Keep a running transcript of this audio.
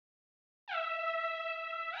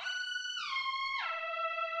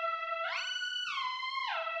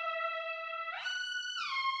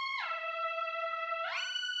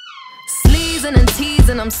squeezing and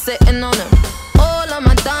teasing, I'm sitting on him. All of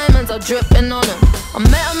my diamonds are dripping on him. I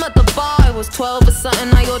met him at the bar, I was 12 or something.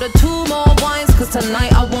 I ordered 2 more wines, cause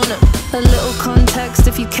tonight I want him. A little context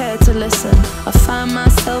if you care to listen. I find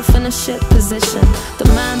myself in a shit position. The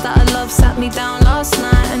man that I love sat me down last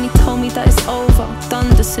night and he told me that it's over, done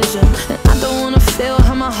decision. And I don't wanna feel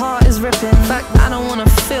how my heart is ripping. In fact, I don't wanna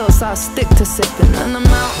feel, so I stick to sipping. And I'm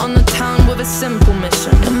out on the town with a simple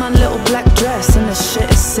mission. In my little black dress and the shit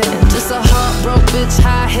is sitting. Just a heartbroken bitch,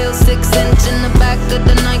 high heel 6-inch in the back of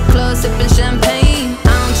the nightclub sipping champagne.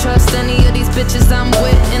 I don't trust any of these bitches I'm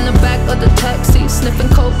with. In the back of the taxi sniffing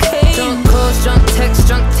cocaine. Drunk calls, drunk texts,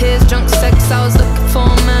 drunk tears, drunk sex. I was looking for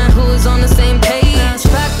a man who was on the same page.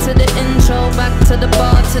 Back to the intro, back to the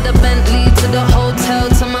bar, to the Bentley, to the hotel,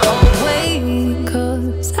 to my old way.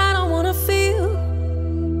 Cause I don't wanna feel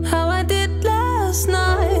how I did last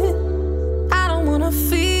night. I don't wanna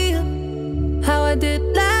feel how I did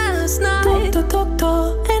last night. Doctor,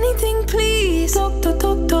 doctor, anything please. Doctor,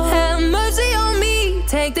 doctor, have mercy on me.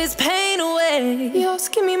 Take this pain away. Yes,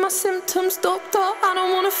 give me my symptoms, doctor. I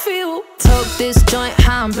don't wanna feel. Toke this joint,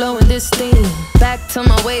 how I'm blowing this steam. Back to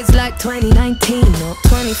my ways like 2019. Or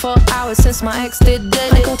 24 hours since my ex did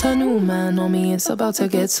dead. I got a new man on me, it's about to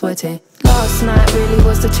get sweaty. Last night really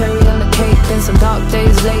was the cherry on the cake. Been some dark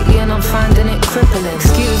days lately and I'm finding it crippling.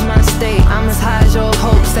 Excuse my state, I'm as high as your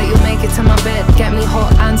hopes that you'll make it to my bed. Get me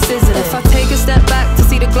hot and sizzling. If I take a step back to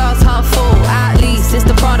see the glass half full, at least it's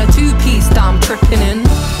the Prada 2-piece that I'm tripping in.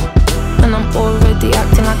 And I'm already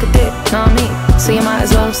acting like a dick, know what I mean? So you might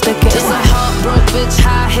as well stick it. Just a heartbroken bitch,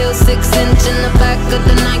 high heel 6-inch in the back of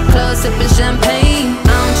the nightclub sipping champagne.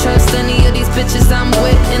 I don't trust any of these bitches I'm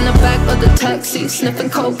with. In the back of the taxi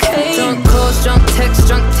sniffing cocaine. Drunk calls, drunk texts,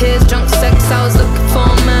 drunk tears, drunk sex. I was looking for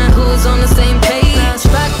a man who was on the same page.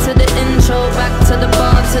 Back to the intro, back to the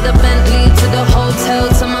bar, to the Bentley, to the hotel,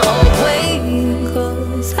 to my old way.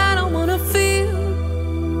 Cause I don't wanna feel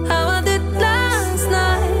how I did last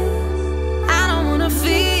night.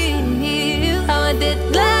 I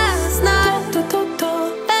did last night. Doctor, doctor,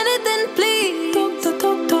 anything please. Doctor,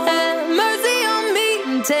 doctor, have mercy on me.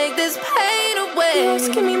 Take this pain away. Yes,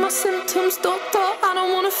 give me my symptoms, doctor. I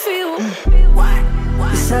don't wanna feel.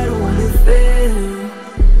 Yes, I don't wanna feel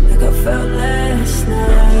like I felt last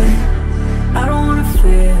night. I don't wanna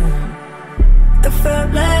feel like I felt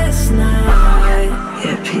last night.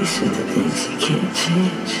 Yeah, peace with the things you can't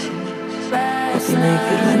change. I was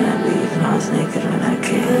naked when I leave and I was naked when I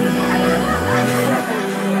came.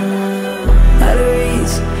 Out of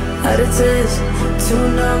reach, out of touch, too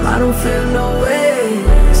numb, I don't feel no way.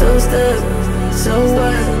 So stuck, so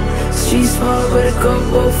what? Street small but it go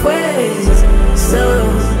both ways. So,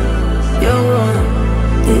 you're one,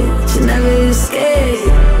 yeah, you never escape.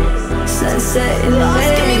 Sunset in the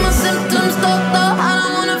way. Give me my symptoms, doctor, I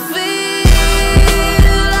don't wanna feel.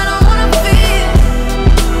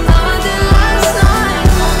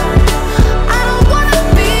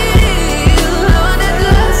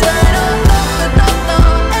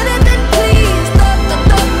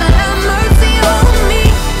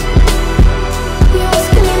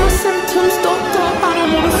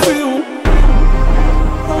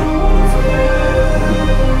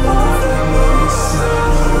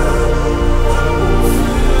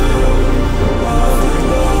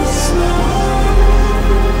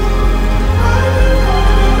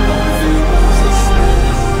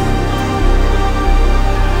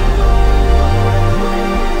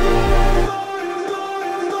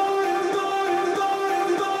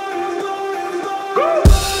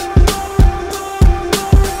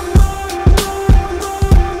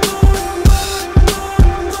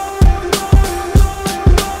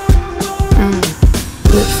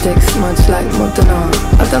 Much like Modena.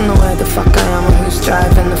 I don't know where the fuck I am or who's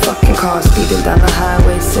driving the fucking car, speeding down the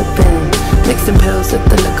highway, sipping, mixing pills at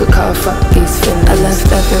the liquor car. Fuck these fins. I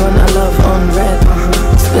left everyone I love on red.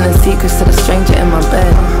 Spilling secrets to the stranger in my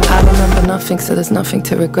bed. I remember nothing, so there's nothing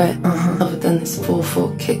to regret. Other than this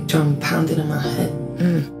 4/4 kick drum pounding in my head.